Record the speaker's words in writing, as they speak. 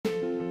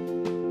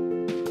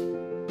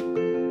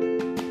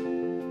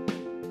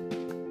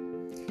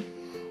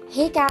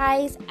Hey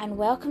guys, and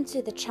welcome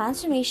to the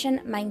Transformation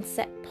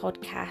Mindset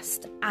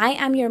Podcast. I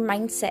am your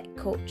mindset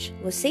coach,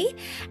 Lucy,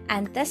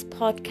 and this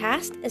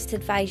podcast is to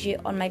advise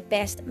you on my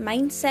best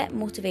mindset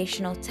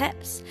motivational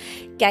tips,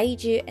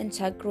 guide you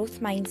into a growth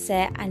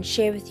mindset, and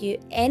share with you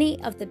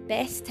any of the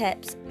best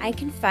tips I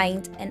can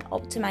find in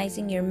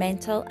optimizing your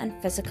mental and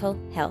physical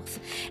health.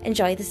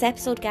 Enjoy this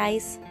episode,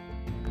 guys.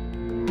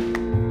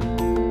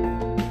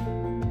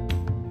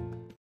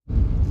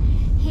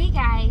 Hey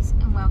guys,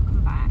 and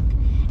welcome back.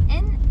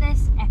 In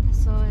this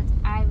episode,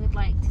 I would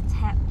like to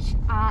touch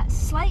a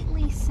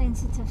slightly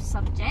sensitive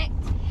subject,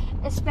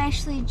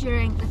 especially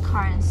during the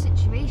current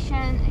situation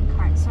and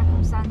current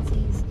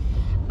circumstances,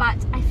 but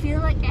I feel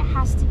like it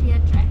has to be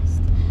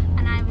addressed,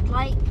 and I would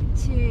like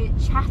to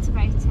chat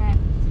about it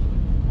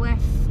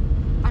with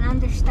an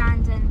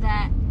understanding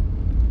that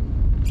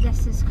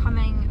this is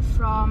coming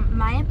from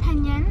my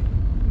opinion,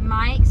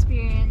 my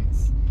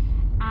experience,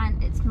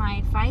 and it's my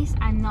advice.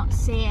 I'm not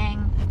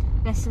saying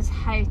this is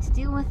how to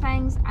deal with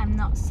things. I'm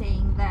not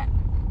saying that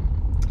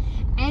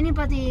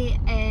anybody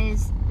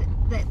is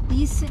that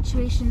these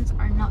situations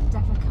are not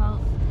difficult.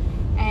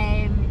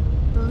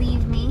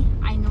 Believe me,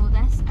 I know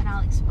this, and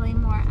I'll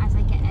explain more as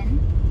I get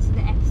into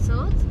the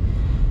episode.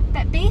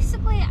 But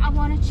basically, I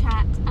want to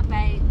chat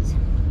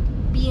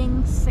about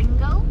being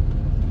single,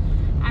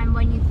 and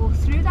when you go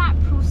through that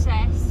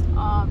process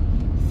of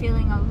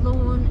feeling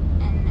alone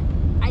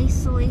and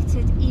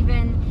isolated,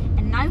 even,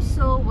 and now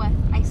so with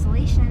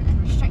isolation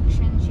and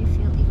restrictions, you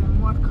feel even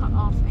more cut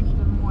off and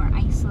even more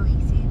isolated.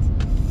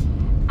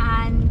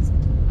 And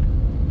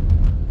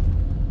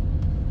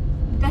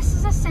this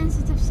is a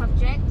sensitive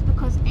subject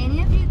because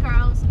any of you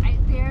girls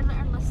out there that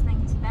are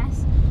listening to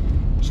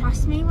this,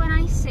 trust me when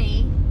I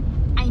say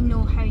I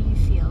know how you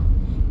feel.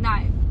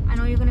 Now, I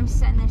know you're going to be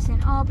sitting there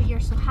saying, oh, but you're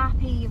so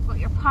happy, you've got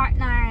your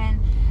partner and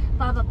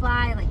blah blah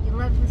blah, like you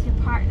live with your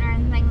partner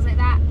and things like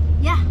that.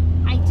 Yeah,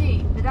 I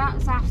do, but that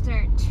was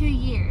after 2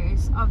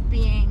 years of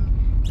being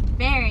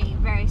very,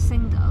 very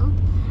single.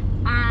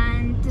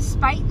 And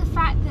despite the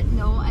fact that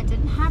no, I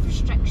didn't have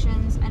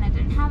restrictions and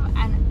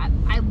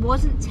I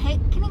wasn't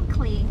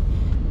technically,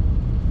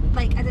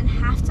 like, I didn't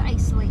have to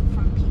isolate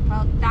from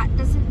people, that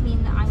doesn't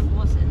mean that I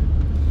wasn't.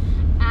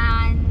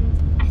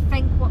 And I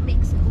think what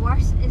makes it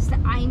worse is that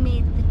I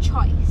made the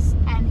choice,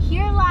 and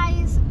here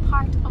lies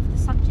part of the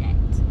subject.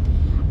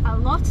 A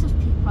lot of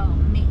people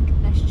make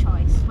this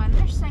choice when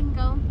they're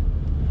single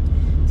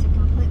to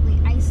completely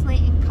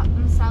isolate and cut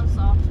themselves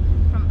off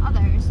from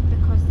others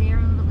because they're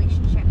in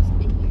relationships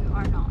and you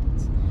are not.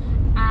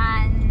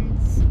 And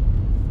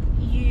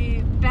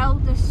you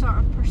build this sort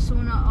of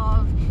persona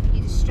of,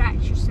 you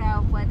distract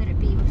yourself, whether it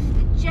be with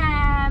the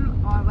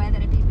gym or whether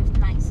it be with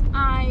nights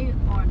out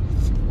or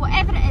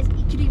whatever it is.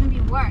 It could even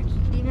be work.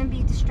 You could even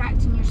be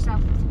distracting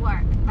yourself with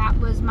work. That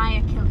was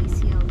my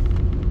Achilles heel.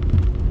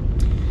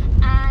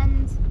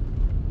 And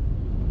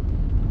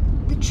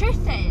the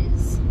truth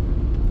is,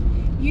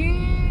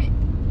 you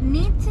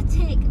need to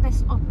take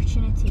this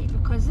opportunity,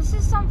 because this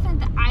is something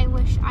that I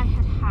wish I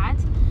had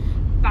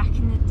back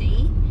in the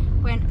day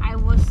when I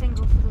was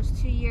single for those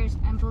 2 years.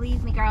 And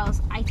believe me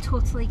girls, I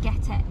totally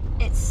get it.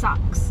 It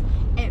sucks.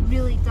 It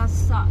really does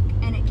suck,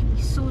 and it can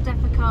be so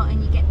difficult,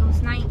 and you get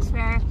those nights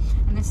where,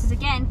 and this is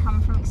again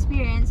coming from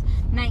experience,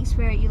 nights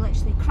where you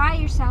literally cry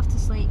yourself to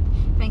sleep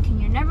thinking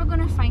you're never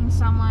going to find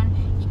someone.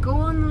 You go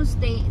on those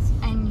dates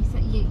and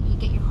you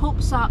get your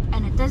hopes up,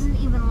 and it doesn't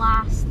even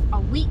last a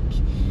week.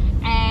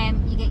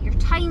 You get your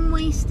time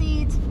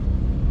wasted,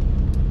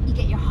 you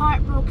get your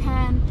heart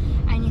broken,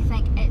 and you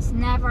think it's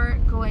never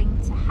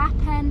going to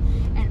happen,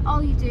 and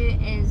all you do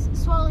is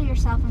swallow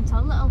yourself into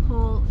a little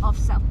hole of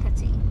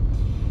self-pity.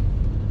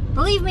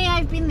 Believe me,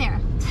 I've been there.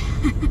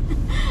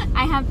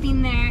 I have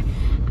been there,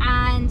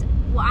 and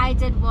what I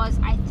did was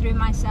I threw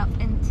myself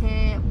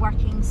into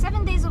working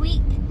 7 days a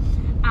week.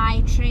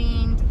 I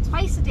trained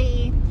twice a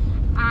day,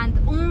 and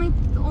the only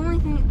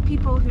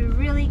people who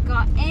really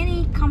got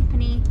any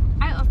company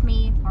out of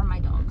me were my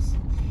dogs.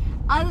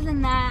 Other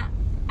than that,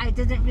 I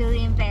didn't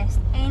really invest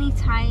any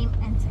time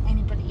into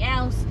anybody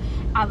else.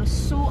 I was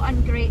so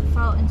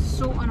ungrateful and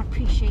so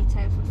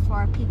unappreciative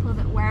for people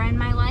that were in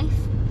my life,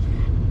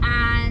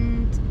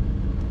 and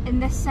in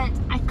this sense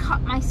I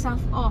cut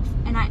myself off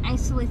and I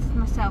isolated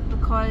myself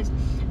because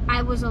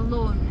I was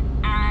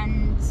alone,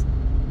 and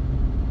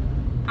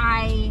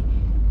I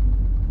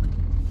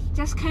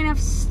just kind of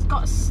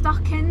got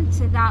stuck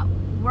into that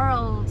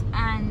world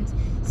and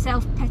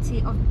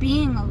self-pity of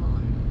being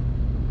alone.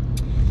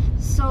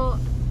 So,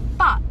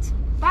 but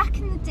back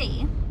in the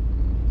day,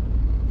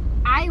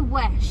 I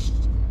wished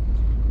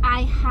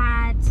I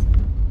had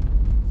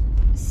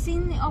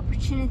seen the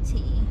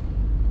opportunity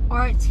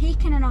or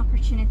taken an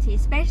opportunity,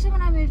 especially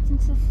when I moved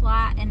into the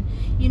flat, and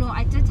you know,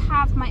 I did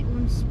have my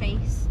own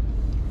space,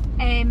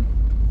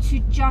 to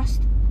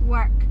just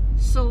work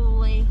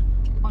solely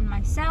on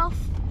myself,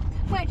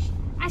 which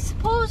I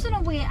suppose in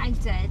a way I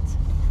did.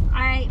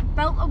 I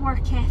built a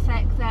work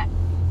ethic that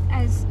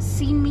has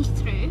seen me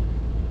through,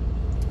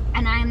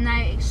 and I am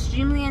now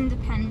extremely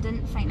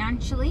independent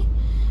financially.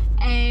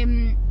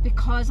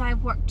 because I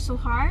worked so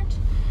hard.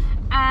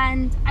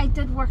 And I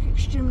did work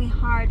extremely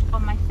hard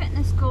on my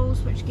fitness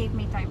goals, which gave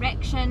me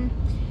direction.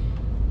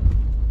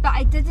 But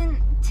I didn't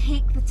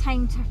take the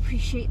time to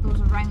appreciate those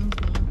around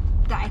me,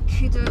 that I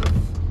could have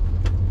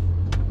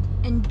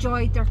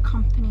enjoyed their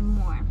company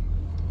more.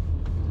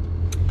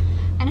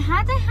 And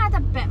had I had a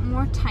bit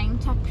more time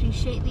to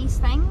appreciate these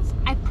things,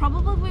 I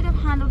probably would have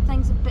handled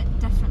things a bit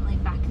differently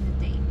back in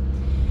the day.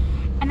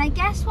 And I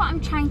guess what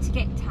I'm trying to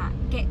get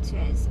to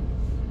is,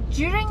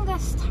 during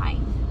this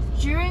time,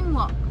 during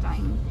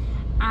lockdown,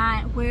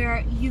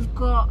 where you've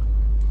got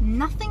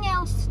nothing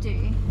else to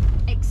do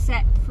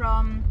except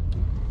from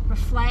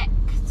reflect,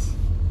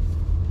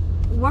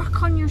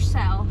 work on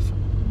yourself,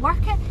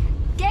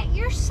 get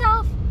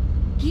yourself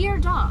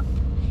geared up.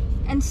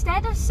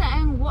 Instead of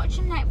sitting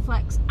watching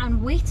Netflix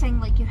and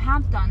waiting like you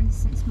have done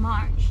since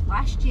March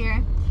last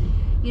year,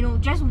 you know,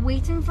 just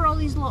waiting for all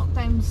these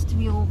lockdowns to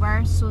be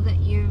over so that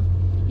you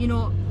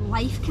know,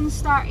 life can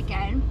start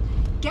again,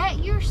 get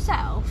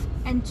yourself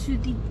into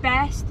the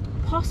best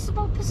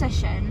possible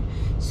position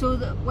so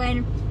that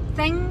when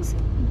things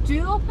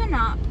do open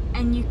up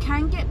and you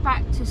can get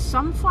back to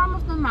some form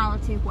of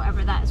normality,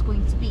 whatever that is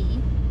going to be,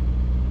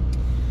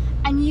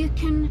 and you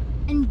can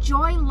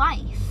enjoy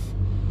life,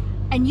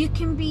 and you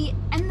can be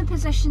in the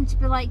position to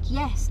be like,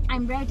 yes,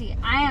 I'm ready,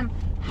 I am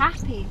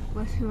happy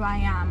with who I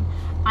am,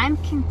 I'm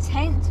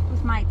content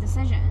with my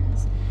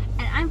decisions,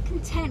 and I'm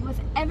content with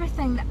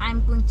everything that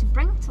I'm going to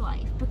bring to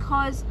life,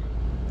 because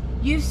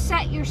you've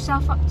set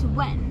yourself up to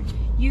win.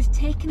 You've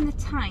taken the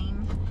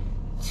time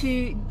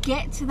to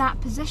get to that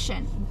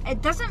position.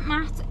 It doesn't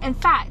matter. In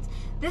fact,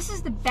 this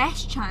is the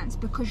best chance,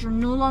 because you're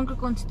no longer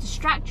going to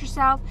distract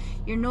yourself.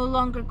 You're no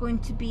longer going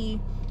to be,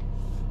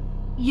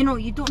 you know,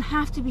 you don't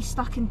have to be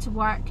stuck into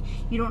work.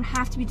 You don't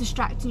have to be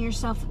distracting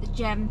yourself at the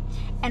gym.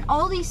 And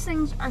all these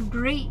things are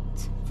great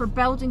for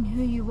building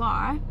who you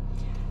are,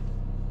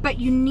 but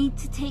you need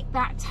to take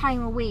that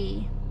time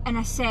away and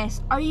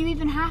assess, are you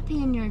even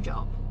happy in your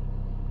job?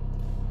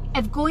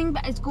 Is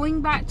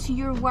going back to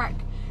your work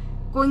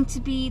going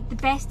to be the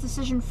best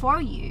decision for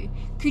you?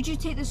 Could you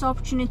take this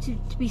opportunity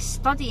to be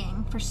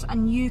studying for a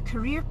new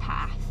career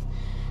path?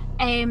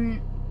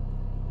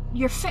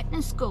 Your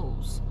fitness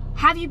goals,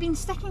 have you been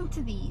sticking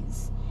to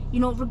these?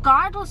 You know,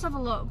 regardless of a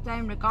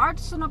lockdown,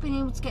 regardless of not being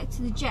able to get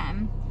to the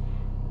gym,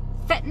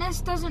 fitness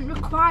doesn't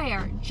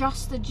require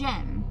just the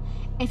gym.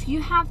 If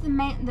you have the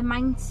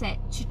mindset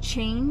to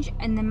change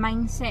and the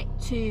mindset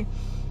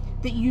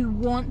that you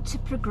want to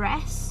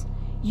progress,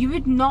 you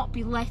would not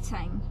be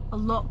letting a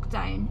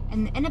lockdown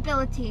and the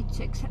inability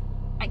to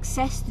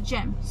access the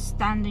gym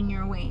stand in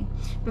your way,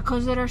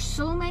 because there are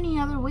so many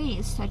other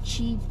ways to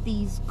achieve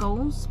these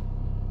goals.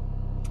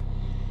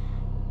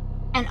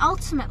 And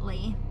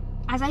ultimately,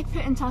 as I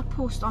put into a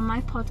post on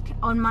my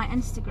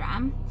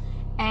Instagram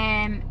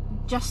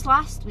just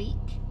last week,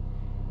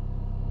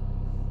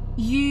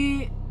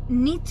 you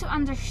need to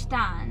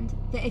understand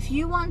that if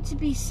you want to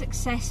be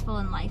successful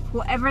in life,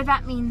 whatever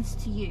that means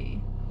to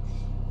you,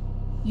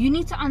 you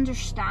need to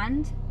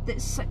understand that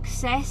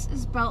success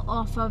is built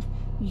off of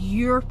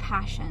your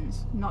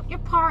passions, not your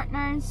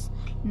partners,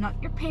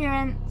 not your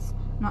parents,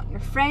 not your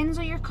friends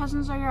or your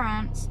cousins or your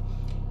aunts.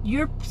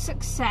 Your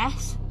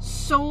success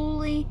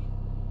solely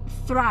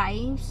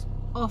thrives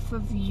off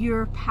of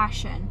your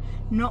passion,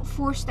 not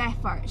forced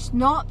efforts,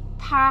 not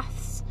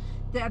paths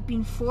that have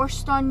been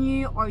forced on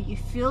you or you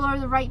feel are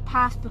the right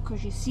path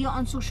because you see it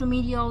on social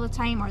media all the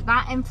time, or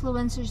that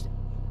influencer's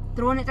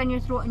throwing it down your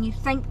throat and you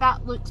think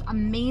that looks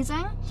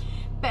amazing,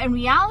 but in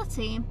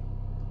reality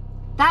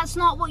that's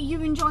not what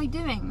you enjoy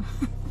doing.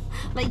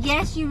 Like,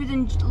 yes, you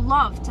would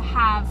love to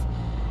have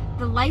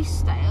the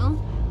lifestyle,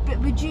 but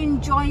would you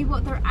enjoy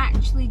what they're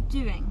actually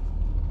doing?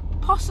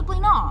 Possibly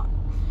not.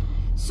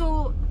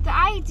 So the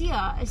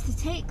idea is to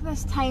take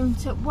this time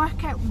to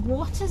work out,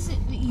 what is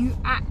it that you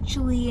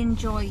actually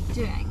enjoy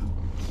doing?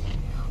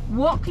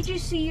 What could you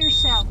see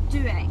yourself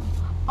doing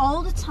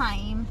all the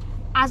time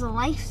as a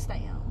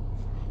lifestyle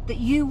that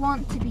you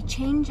want to be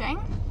changing,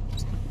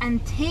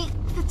 and take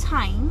the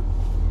time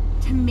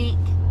to make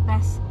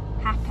this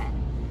happen.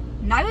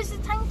 Now is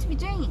the time to be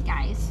doing it,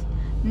 guys.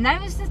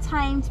 Now is the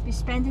time to be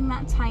spending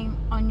that time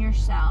on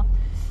yourself,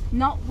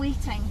 not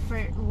waiting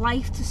for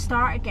life to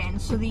start again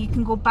so that you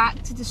can go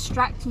back to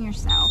distracting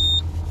yourself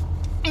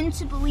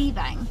into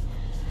believing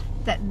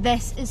that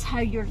this is how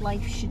your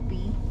life should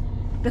be,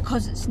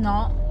 because it's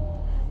not.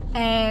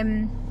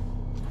 And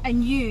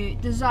you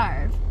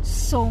deserve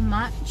so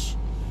much.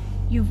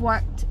 You've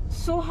worked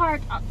so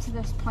hard up to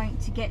this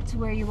point to get to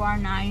where you are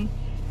now.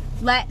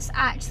 Let's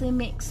actually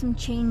make some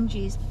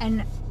changes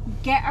and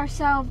get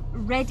ourselves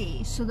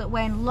ready so that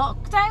when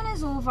lockdown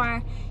is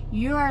over,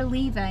 you are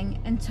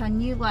leaving into a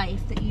new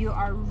life that you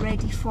are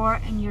ready for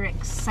and you're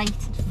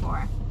excited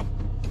for.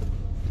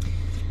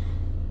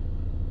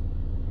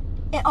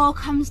 It all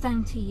comes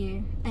down to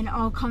you, and it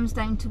all comes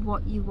down to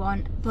what you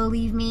want.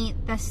 Believe me,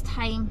 this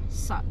time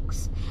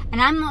sucks.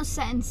 And I'm not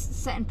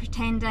sitting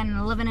pretending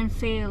and living in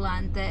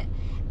fairyland that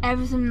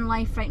everything in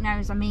life right now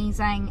is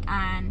amazing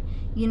and,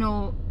 you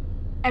know,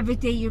 every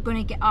day you're going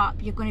to get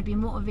up, you're going to be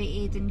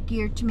motivated and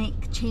geared to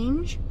make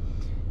change.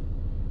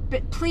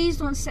 But please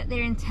don't sit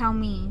there and tell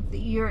me that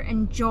you're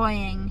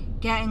enjoying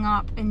getting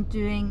up and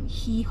doing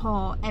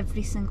hee-haw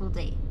every single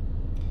day.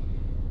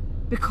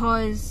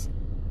 Because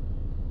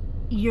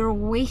you're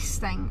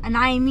wasting, and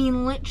I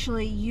mean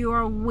literally, you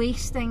are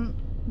wasting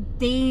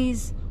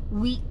days,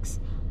 weeks,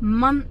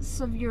 months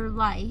of your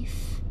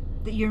life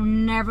that you're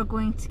never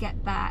going to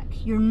get back.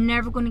 You're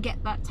never going to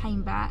get that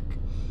time back.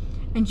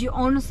 And you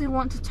honestly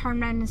want to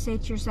turn around and say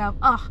to yourself,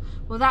 oh,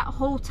 well, that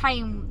whole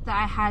time that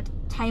I had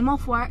time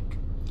off work,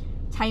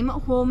 time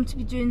at home to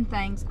be doing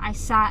things, I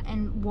sat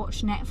and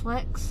watched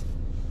Netflix.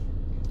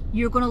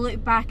 You're going to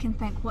look back and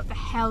think, what the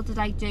hell did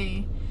I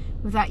do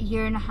with that 1.5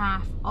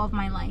 years of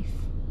my life?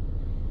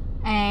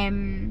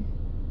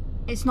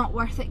 It's not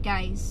worth it,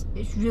 guys.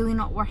 It's really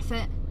not worth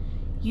it.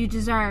 You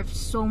deserve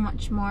so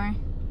much more.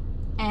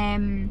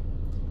 And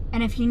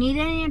if you need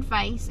any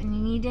advice and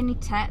you need any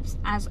tips,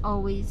 as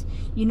always,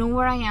 you know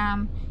where I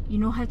am, you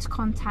know how to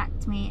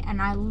contact me, and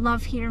I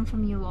love hearing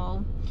from you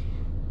all.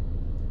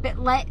 But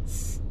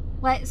let's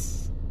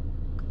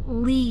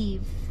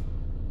leave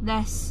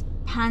this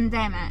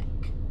pandemic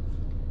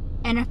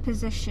in a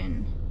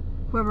position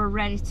where we're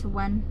ready to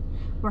win.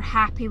 We're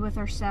happy with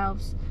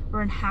ourselves.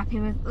 We're unhappy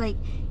with, like,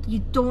 you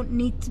don't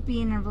need to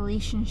be in a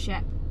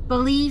relationship.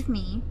 Believe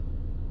me,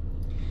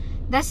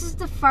 this is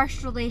the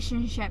first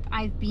relationship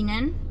I've been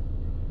in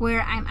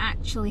where I'm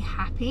actually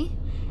happy.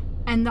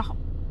 And the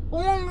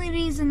only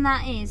reason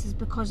that is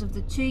because of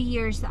the 2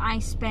 years that I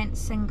spent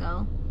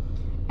single,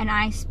 and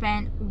I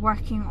spent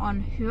working on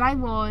who I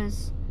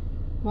was,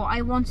 what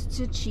I wanted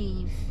to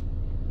achieve,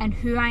 and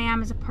who I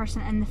am as a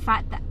person, and the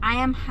fact that I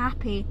am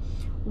happy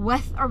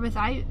with or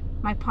without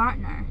my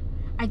partner.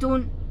 I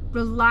don't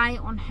rely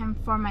on him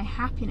for my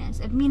happiness.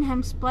 If me and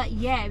him split,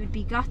 yeah, it would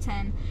be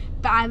gutting,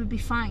 but I would be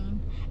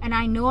fine. And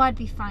I know I'd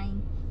be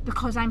fine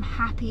because I'm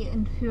happy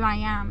in who I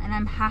am, and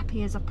I'm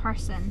happy as a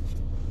person.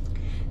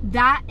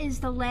 That is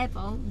the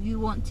level you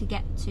want to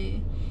get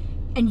to,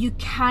 and you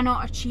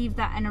cannot achieve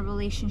that in a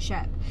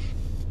relationship.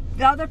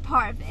 The other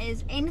part of it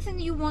is, anything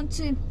you want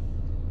to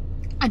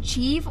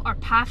achieve or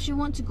paths you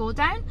want to go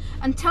down,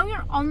 until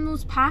you're on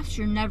those paths,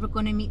 you're never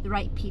going to meet the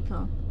right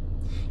people.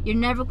 You're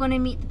never going to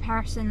meet the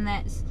person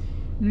that's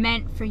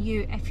meant for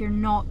you if you're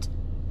not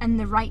in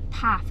the right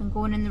path and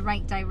going in the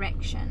right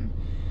direction.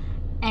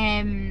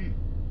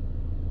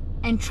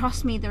 And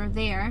trust me, they're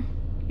there.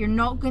 You're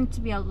not going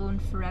to be alone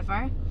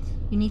forever.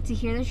 You need to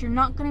hear this. You're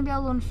not going to be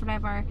alone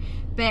forever.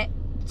 But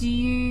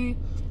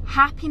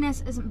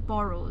happiness isn't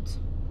borrowed.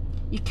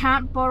 You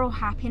can't borrow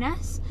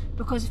happiness,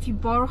 because if you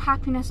borrow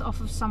happiness off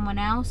of someone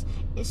else,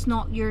 it's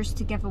not yours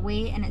to give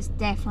away, and it's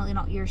definitely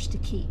not yours to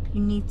keep.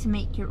 You need to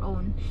make your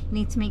own. You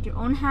need to make your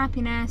own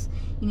happiness.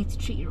 You need to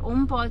treat your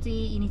own body.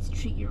 You need to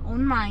treat your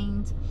own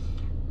mind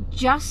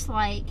just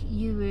like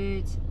you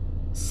would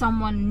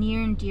someone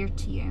near and dear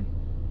to you.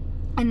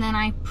 And then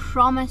I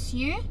promise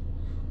you,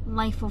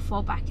 life will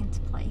fall back into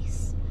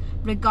place.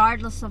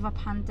 Regardless of a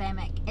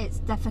pandemic, it's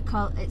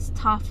difficult, it's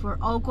tough, we're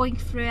all going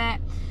through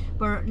it.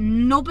 Where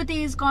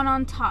nobody's gone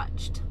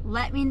untouched.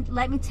 Let me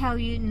tell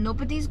you,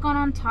 nobody's gone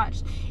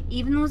untouched.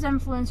 Even those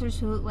influencers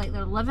who look like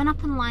they're living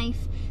up in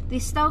life, they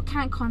still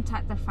can't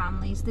contact their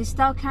families. They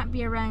still can't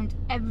be around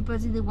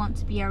everybody they want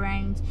to be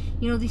around.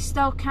 You know, they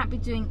still can't be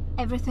doing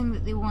everything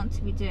that they want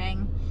to be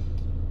doing.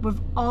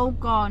 We've all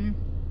gone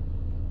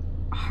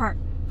hurt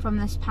from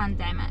this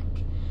pandemic.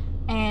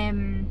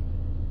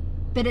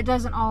 But it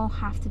doesn't all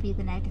have to be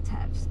the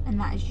negatives, and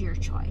that is your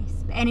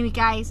choice. But anyway,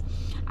 guys,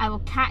 I will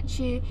catch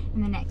you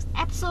in the next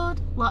episode.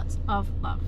 Lots of love.